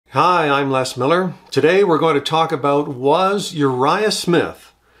Hi, I'm Les Miller. Today we're going to talk about, was Uriah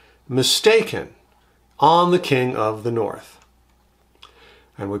Smith mistaken on the King of the North?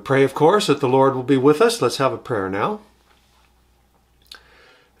 And we pray, of course, that the Lord will be with us. Let's have a prayer now.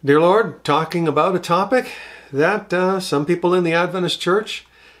 Dear Lord, talking about a topic that some people in the Adventist Church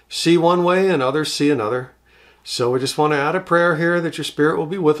see one way and others see another. So we just want to add a prayer here that your Spirit will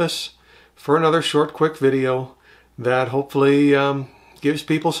be with us for another short, quick video that hopefully gives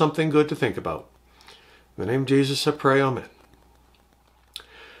people something good to think about. In the name of Jesus, I pray, amen.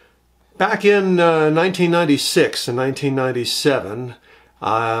 Back in 1996 and 1997,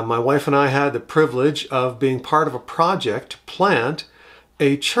 my wife and I had the privilege of being part of a project to plant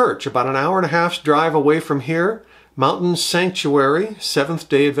a church about an hour and a half's drive away from here, Mountain Sanctuary,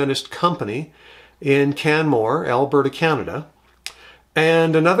 Seventh-day Adventist Company in Canmore, Alberta, Canada.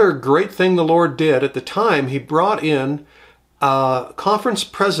 And another great thing the Lord did at the time, He brought in a conference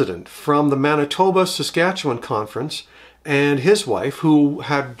president from the Manitoba, Saskatchewan conference and his wife, who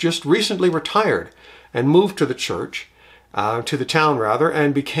had just recently retired and moved to the church, to the town rather,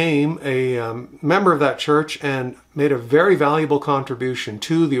 and became a member of that church and made a very valuable contribution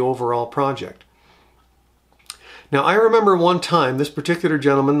to the overall project. Now, I remember one time, this particular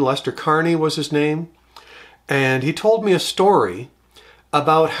gentleman, Lester Carney was his name, and he told me a story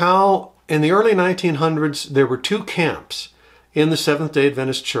about how in the early 1900s there were two camps in the Seventh-day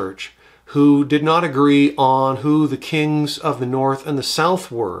Adventist Church who did not agree on who the kings of the North and the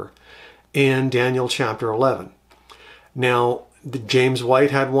South were in Daniel chapter 11. Now, James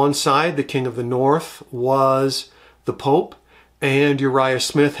White had one side, the king of the North was the Pope, and Uriah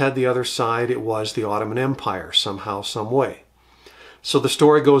Smith had the other side, it was the Ottoman Empire, somehow, some way. So the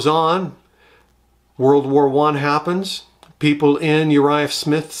story goes on, World War I happens, people in Uriah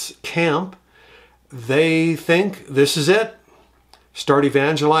Smith's camp, they think this is it, start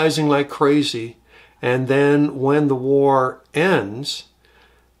evangelizing like crazy, and then when the war ends,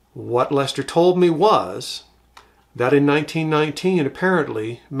 what Lester told me was that in 1919,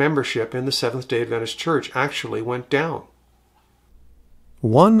 apparently, membership in the Seventh-day Adventist Church actually went down.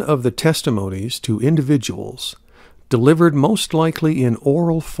 One of the testimonies to individuals, delivered most likely in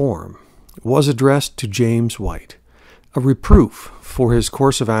oral form, was addressed to James White, a reproof for his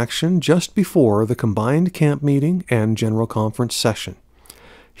course of action just before the combined camp meeting and general conference session.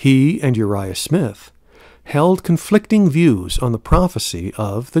 He and Uriah Smith held conflicting views on the prophecy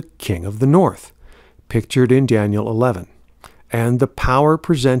of the King of the North, pictured in Daniel 11, and the power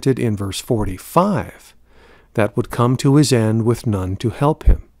presented in verse 45 that would come to his end with none to help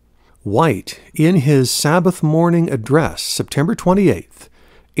him. White, in his Sabbath morning address, September 28th,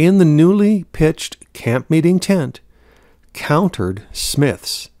 in the newly pitched camp meeting tent, countered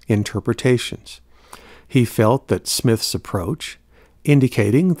Smith's interpretations. He felt that Smith's approach,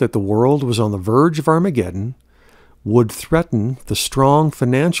 indicating that the world was on the verge of Armageddon, would threaten the strong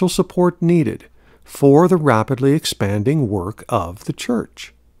financial support needed for the rapidly expanding work of the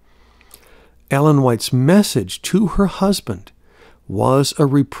church. Ellen White's message to her husband was a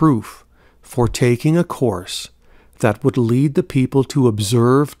reproof for taking a course that would lead the people to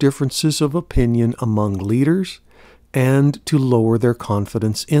observe differences of opinion among leaders and to lower their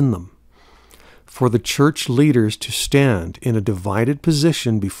confidence in them. For the church leaders to stand in a divided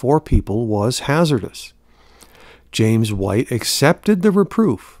position before people was hazardous. James White accepted the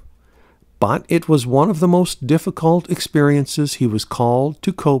reproof, but it was one of the most difficult experiences he was called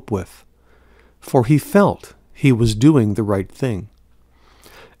to cope with, for he felt he was doing the right thing.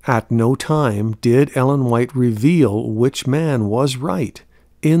 At no time did Ellen White reveal which man was right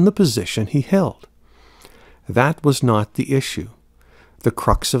in the position he held. That was not the issue. The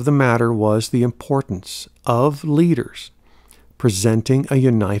crux of the matter was the importance of leaders presenting a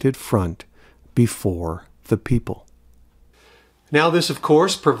united front before the people. Now this, of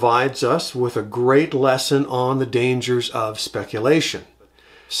course, provides us with a great lesson on the dangers of speculation.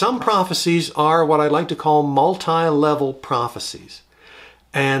 Some prophecies are what I like to call multi-level prophecies,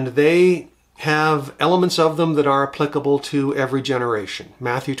 and they have elements of them that are applicable to every generation.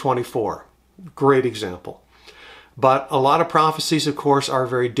 Matthew 24, great example. But a lot of prophecies, of course, are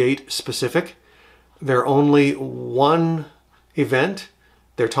very date-specific. They're only one event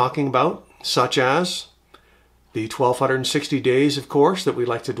they're talking about, such as the 1260 days, of course, that we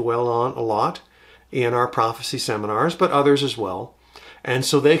like to dwell on a lot in our prophecy seminars, but others as well. And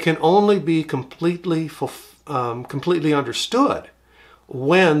so they can only be completely understood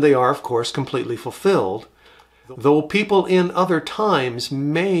when they are, of course, completely fulfilled, though people in other times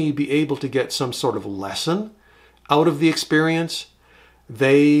may be able to get some sort of lesson out of the experience,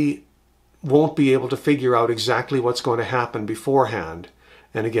 they won't be able to figure out exactly what's going to happen beforehand.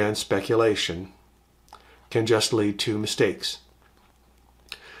 And again, speculation can just lead to mistakes.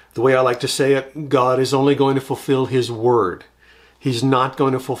 The way I like to say it, God is only going to fulfill His word. He's not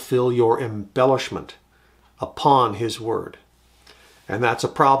going to fulfill your embellishment upon His word. And that's a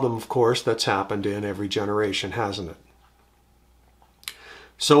problem, of course, that's happened in every generation, hasn't it?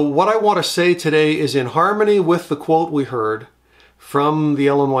 So what I want to say today is in harmony with the quote we heard from the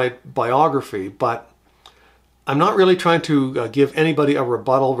Ellen White biography, but I'm not really trying to give anybody a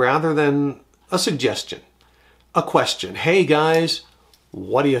rebuttal rather than a suggestion, a question. Hey guys,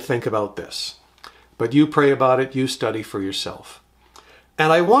 what do you think about this? But you pray about it, you study for yourself.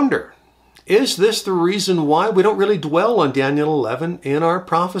 And I wonder, is this the reason why we don't really dwell on Daniel 11 in our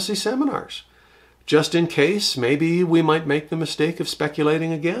prophecy seminars? Just in case, maybe we might make the mistake of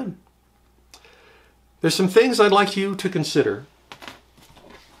speculating again. There's some things I'd like you to consider.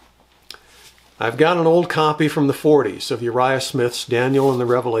 I've got an old copy from the 40s of Uriah Smith's Daniel and the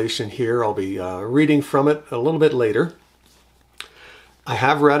Revelation here. I'll be reading from it a little bit later. I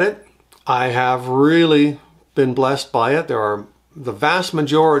have read it. I have really been blessed by it. There are the vast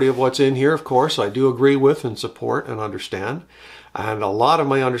majority of what's in here, of course, I do agree with and support and understand. And a lot of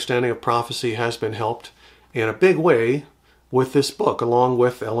my understanding of prophecy has been helped in a big way with this book, along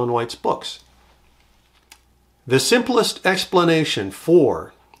with Ellen White's books. The simplest explanation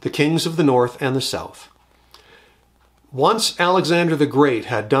for the kings of the north and the south. Once Alexander the Great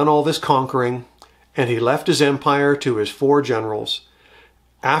had done all this conquering, and he left his empire to his 4 generals,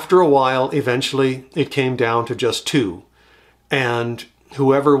 after a while, eventually, it came down to just 2. And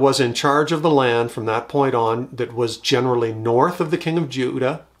whoever was in charge of the land from that point on, that was generally north of the king of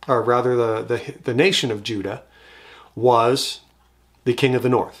Judah, or rather the nation of Judah, was the king of the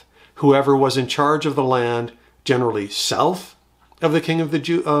north. Whoever was in charge of the land, generally south of the king of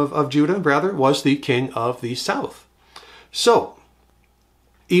Judah, rather, was the king of the south. So,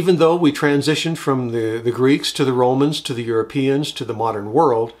 even though we transitioned from the Greeks to the Romans to the Europeans to the modern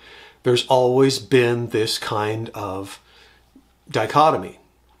world, there's always been this kind of dichotomy.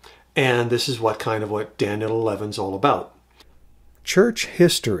 And this is what Daniel 11 is all about. Church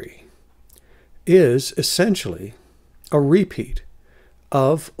history is essentially a repeat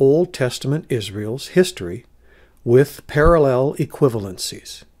of Old Testament Israel's history with parallel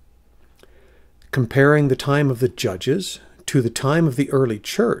equivalencies. Comparing the time of the judges to the time of the early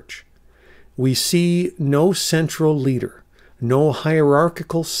church, we see no central leader, no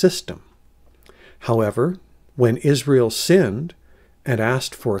hierarchical system. However, when Israel sinned and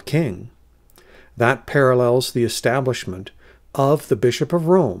asked for a king, that parallels the establishment of the Bishop of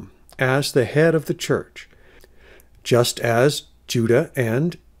Rome as the head of the church, just as Judah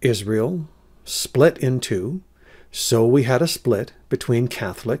and Israel split in 2, so we had a split between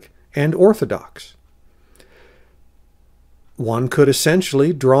Catholic and Orthodox. One could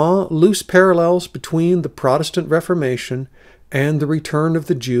essentially draw loose parallels between the Protestant Reformation and the return of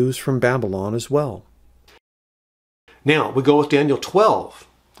the Jews from Babylon as well. Now, we go with Daniel 12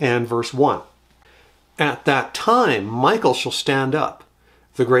 and verse 1. At that time Michael shall stand up,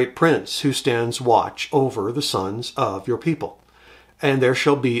 the great prince who stands watch over the sons of your people. And there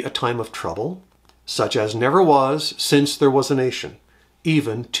shall be a time of trouble, such as never was since there was a nation,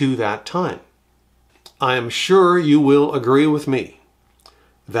 even to that time. I am sure you will agree with me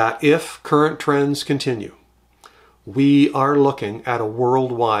that if current trends continue, we are looking at a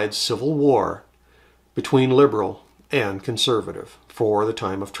worldwide civil war between liberal and conservative for the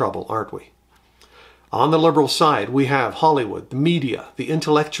time of trouble, aren't we? On the liberal side, we have Hollywood, the media, the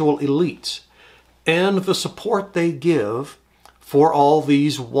intellectual elites, and the support they give for all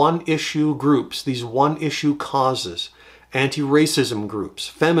these one-issue groups, these one-issue causes, anti-racism groups,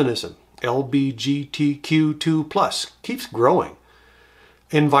 feminism, LGBTQ2+, keeps growing,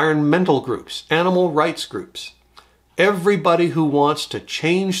 environmental groups, animal rights groups, everybody who wants to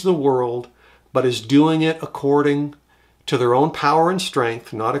change the world but is doing it according to their own power and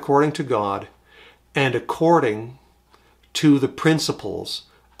strength, not according to God, and according to the principles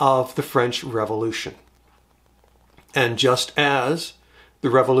of the French Revolution. And just as the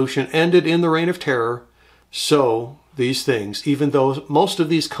revolution ended in the Reign of Terror, so these things, even though most of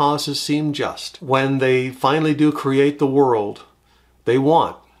these causes seem just, when they finally do create the world they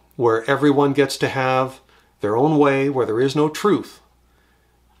want, where everyone gets to have their own way, where there is no truth,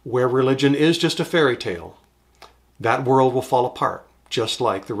 where religion is just a fairy tale, that world will fall apart, just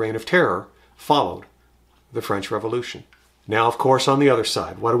like the Reign of Terror followed the French Revolution. Now, of course, on the other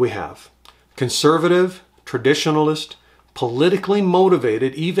side, what do we have? Conservative, traditionalist, politically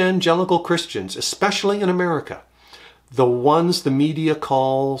motivated evangelical Christians, especially in America, the ones the media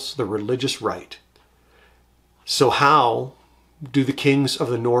calls the religious right. So how do the kings of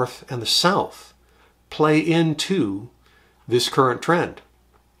the north and the south play into this current trend?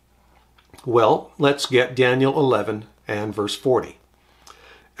 Well, let's get Daniel 11 and verse 40.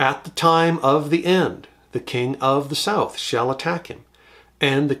 At the time of the end, the king of the south shall attack him,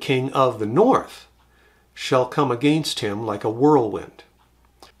 and the king of the north shall come against him like a whirlwind.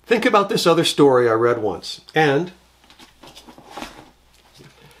 Think about this other story I read once, and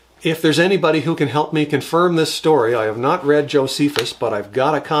if there's anybody who can help me confirm this story, I have not read Josephus, but I've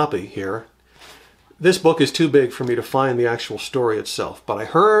got a copy here. This book is too big for me to find the actual story itself, but I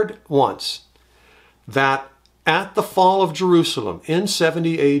heard once that at the fall of Jerusalem in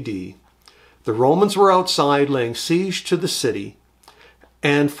 70 AD, the Romans were outside laying siege to the city,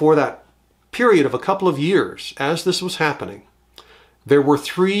 and for that period of a couple of years, as this was happening, there were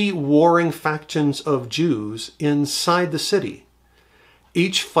 3 warring factions of Jews inside the city,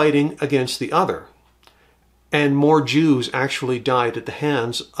 each fighting against the other. And more Jews actually died at the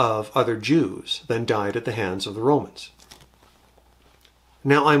hands of other Jews than died at the hands of the Romans.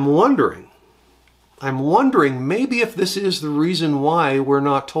 Now I'm wondering maybe if this is the reason why we're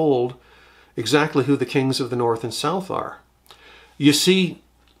not told exactly who the kings of the north and south are. You see,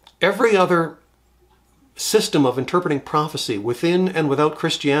 every other system of interpreting prophecy within and without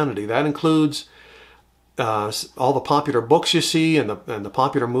Christianity, that includes all the popular books you see and the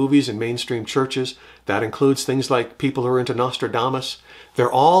popular movies in mainstream churches. That includes things like people who are into Nostradamus.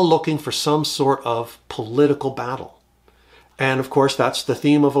 They're all looking for some sort of political battle. And of course, that's the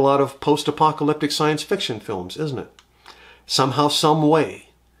theme of a lot of post-apocalyptic science fiction films, isn't it? Somehow, some way,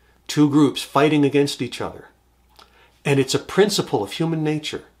 2 groups fighting against each other. And it's a principle of human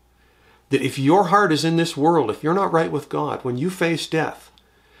nature that if your heart is in this world, if you're not right with God, when you face death,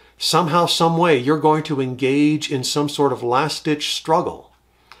 somehow, some way, you're going to engage in some sort of last-ditch struggle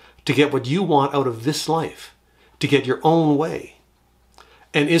to get what you want out of this life, to get your own way.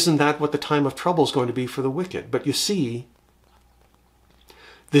 And isn't that what the time of trouble is going to be for the wicked? But you see,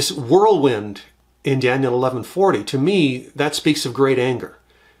 this whirlwind in Daniel 11:40, to me, that speaks of great anger,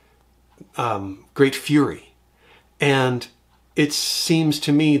 great fury. And it seems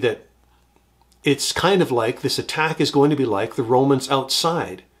to me that it's kind of like this attack is going to be like the Romans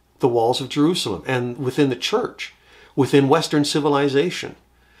outside the walls of Jerusalem and within the church, within Western civilization.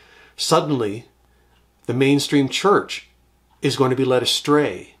 Suddenly, the mainstream church is going to be led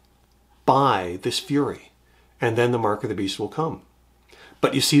astray by this fury, and then the mark of the beast will come.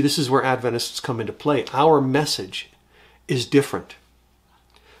 But you see, this is where Adventists come into play. Our message is different.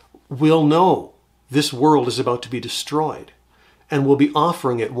 We'll know this world is about to be destroyed, and we'll be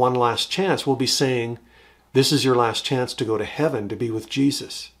offering it one last chance. We'll be saying, this is your last chance to go to heaven, to be with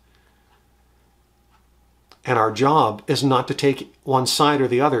Jesus. And our job is not to take one side or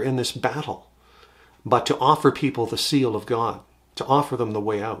the other in this battle, but to offer people the seal of God, to offer them the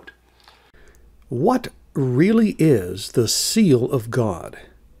way out. What really is the seal of God?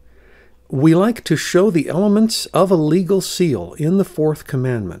 We like to show the elements of a legal seal in the 4th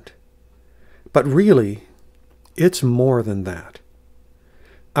commandment. But really, it's more than that.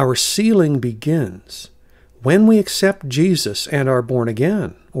 Our sealing begins when we accept Jesus and are born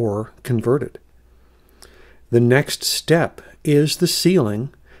again or converted. The next step is the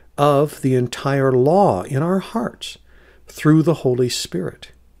sealing of the entire law in our hearts through the Holy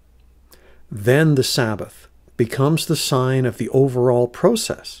Spirit. Then the Sabbath becomes the sign of the overall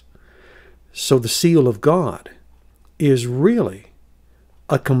process. So the seal of God is really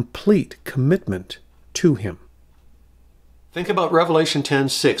a complete commitment to Him. Think about Revelation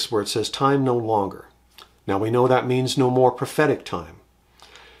 10:6, where it says, time no longer. Now we know that means no more prophetic time.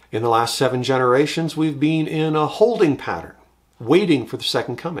 In the last 7 generations, we've been in a holding pattern, waiting for the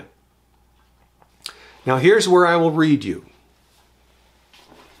second coming. Now here's where I will read you.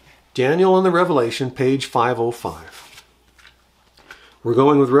 Daniel and the Revelation, page 505. We're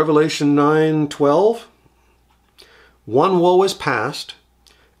going with Revelation 9:12. One woe is past,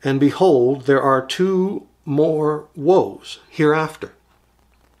 and behold, there are 2 more woes hereafter.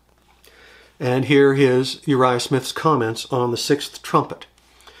 And here is Uriah Smith's comments on the 6th trumpet.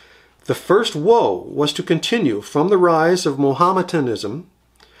 The first woe was to continue from the rise of Mohammedanism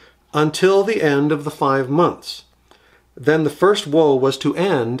until the end of the 5 months. Then the first woe was to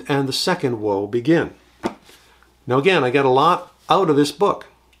end and the second woe begin. Now again, I get a lot out of this book.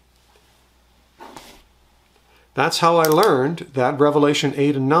 That's how I learned that Revelation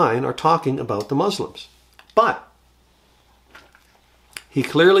 8 and 9 are talking about the Muslims. But he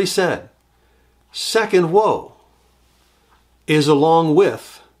clearly said, second woe is along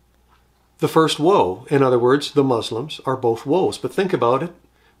with the first woe. In other words, the Muslims are both woes. But think about it.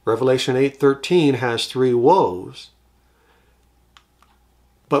 Revelation 8:13 has 3 woes.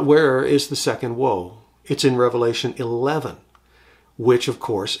 But where is the second woe? It's in Revelation 11, which of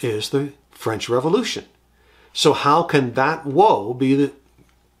course is the French Revolution. So how can that woe be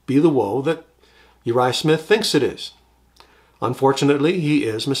the woe that Uriah Smith thinks it is? Unfortunately, he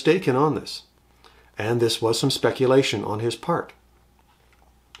is mistaken on this. And this was some speculation on his part.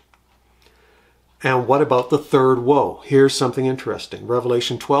 And what about the third woe? Here's something interesting.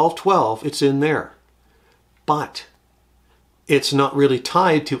 Revelation 12:12, it's in there. But it's not really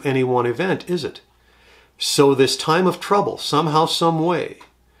tied to any one event, is it? So this time of trouble, somehow, some way,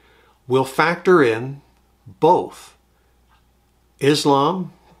 will factor in both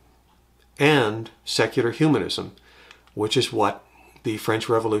Islam and secular humanism, which is what the French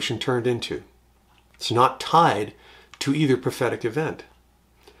Revolution turned into. It's not tied to either prophetic event.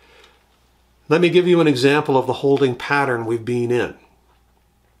 Let me give you an example of the holding pattern we've been in.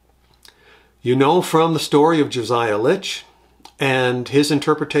 You know from the story of Josiah Litch and his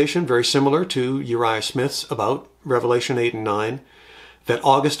interpretation, very similar to Uriah Smith's about Revelation 8 and 9, that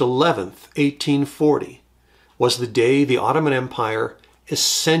August 11th, 1840 was the day the Ottoman Empire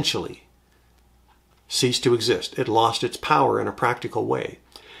essentially ceased to exist. It lost its power in a practical way.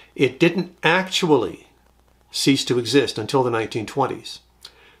 It didn't actually cease to exist until the 1920s.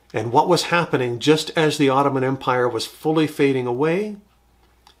 And what was happening just as the Ottoman Empire was fully fading away?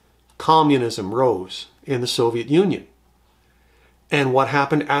 Communism rose in the Soviet Union. And what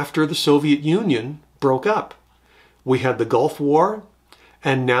happened after the Soviet Union broke up? We had the Gulf War,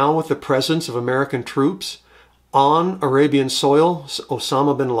 and now with the presence of American troops on Arabian soil,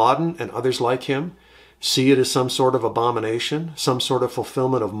 Osama bin Laden and others like him see it as some sort of abomination, some sort of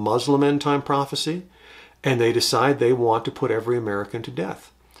fulfillment of Muslim end-time prophecy, and they decide they want to put every American to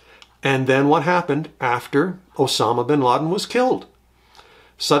death. And then what happened after Osama bin Laden was killed?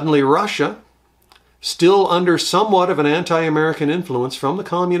 Suddenly Russia, still under somewhat of an anti-American influence from the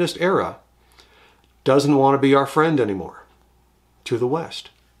communist era, doesn't want to be our friend anymore to the West.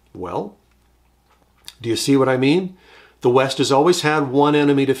 Well, do you see what I mean? The West has always had one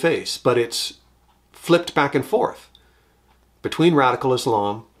enemy to face, but it's flipped back and forth between radical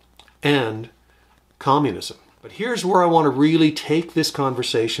Islam and communism. But here's where I want to really take this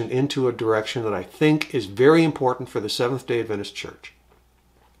conversation into a direction that I think is very important for the Seventh-day Adventist Church.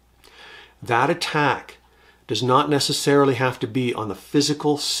 That attack does not necessarily have to be on the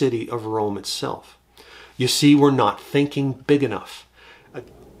physical city of Rome itself. You see, we're not thinking big enough.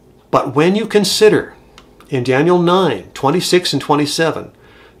 But when you consider in Daniel 9, 26 and 27,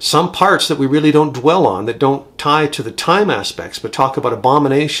 some parts that we really don't dwell on, that don't tie to the time aspects, but talk about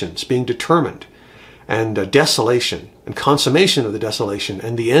abominations being determined, and desolation, and consummation of the desolation,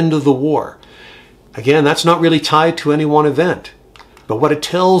 and the end of the war. Again, that's not really tied to any one event. But what it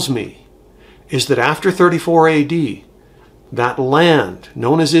tells me is that after 34 AD, that land,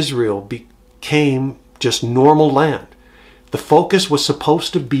 known as Israel, became just normal land. The focus was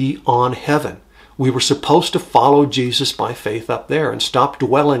supposed to be on heaven. We were supposed to follow Jesus by faith up there and stop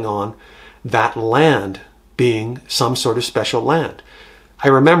dwelling on that land being some sort of special land. I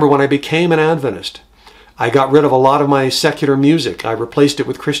remember when I became an Adventist, I got rid of a lot of my secular music. I replaced it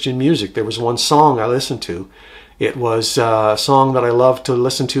with Christian music. There was one song I listened to. It was a song that I loved to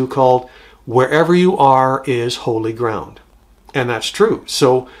listen to called "Wherever You Are Is Holy Ground." And that's true.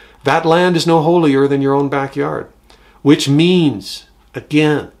 So that land is no holier than your own backyard, which means,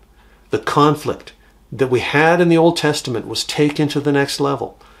 again, the conflict that we had in the Old Testament was taken to the next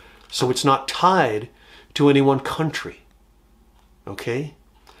level. So it's not tied to any one country. Okay?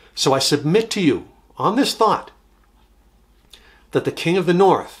 So I submit to you on this thought that the King of the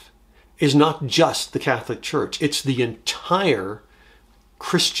North is not just the Catholic Church. It's the entire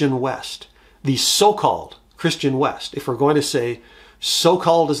Christian West, the so-called Christian West. If we're going to say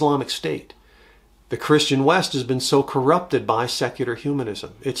so-called Islamic State, the Christian West has been so corrupted by secular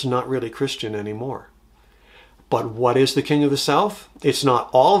humanism. It's not really Christian anymore. But what is the King of the South? It's not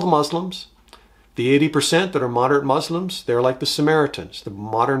all of the Muslims. The 80% that are moderate Muslims, they're like the Samaritans, the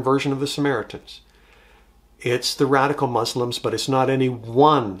modern version of the Samaritans. It's the radical Muslims, but it's not any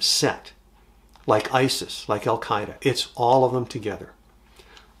one set, like ISIS, like Al-Qaeda. It's all of them together.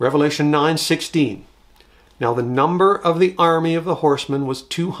 Revelation 9:16. Now the number of the army of the horsemen was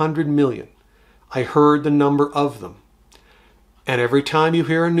 200 million. I heard the number of them. And every time you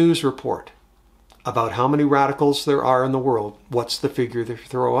hear a news report about how many radicals there are in the world, what's the figure they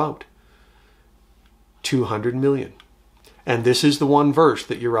throw out? 200 million. And this is the one verse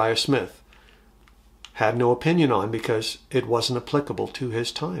that Uriah Smith had no opinion on because it wasn't applicable to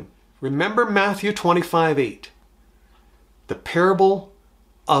his time. Remember Matthew 25:8, the parable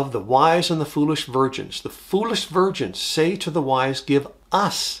of the wise and the foolish virgins. The foolish virgins say to the wise, "Give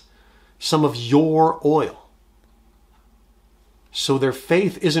us some of your oil. So their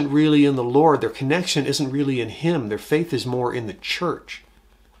faith isn't really in the Lord. Their connection isn't really in Him. Their faith is more in the church.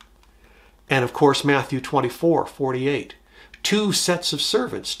 And of course, Matthew 24:48. Two sets of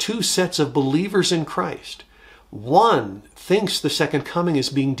servants, two sets of believers in Christ. One thinks the second coming is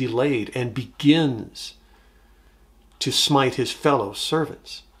being delayed and begins to smite his fellow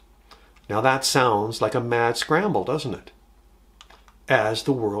servants. Now that sounds like a mad scramble, doesn't it? As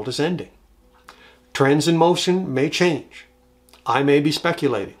the world is ending. Trends in motion may change. I may be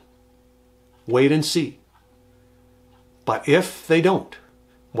speculating. Wait and see. But if they don't,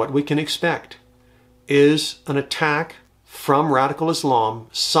 what we can expect is an attack from radical Islam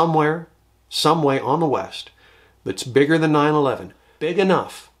somewhere, some way on the West that's bigger than 9/11, big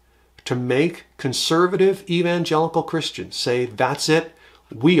enough to make conservative evangelical Christians say, that's it,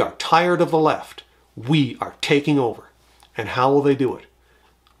 we are tired of the left, we are taking over. And how will they do it?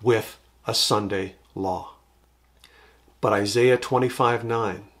 With a Sunday law. But Isaiah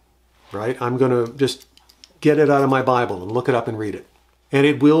 25:9, right? I'm going to just get it out of my Bible and look it up and read it. And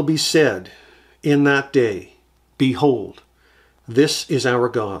it will be said in that day, behold, this is our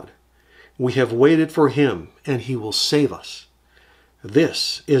God. We have waited for Him, and He will save us.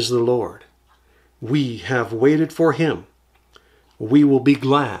 This is the Lord. We have waited for Him. We will be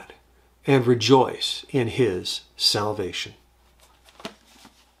glad and rejoice in His salvation.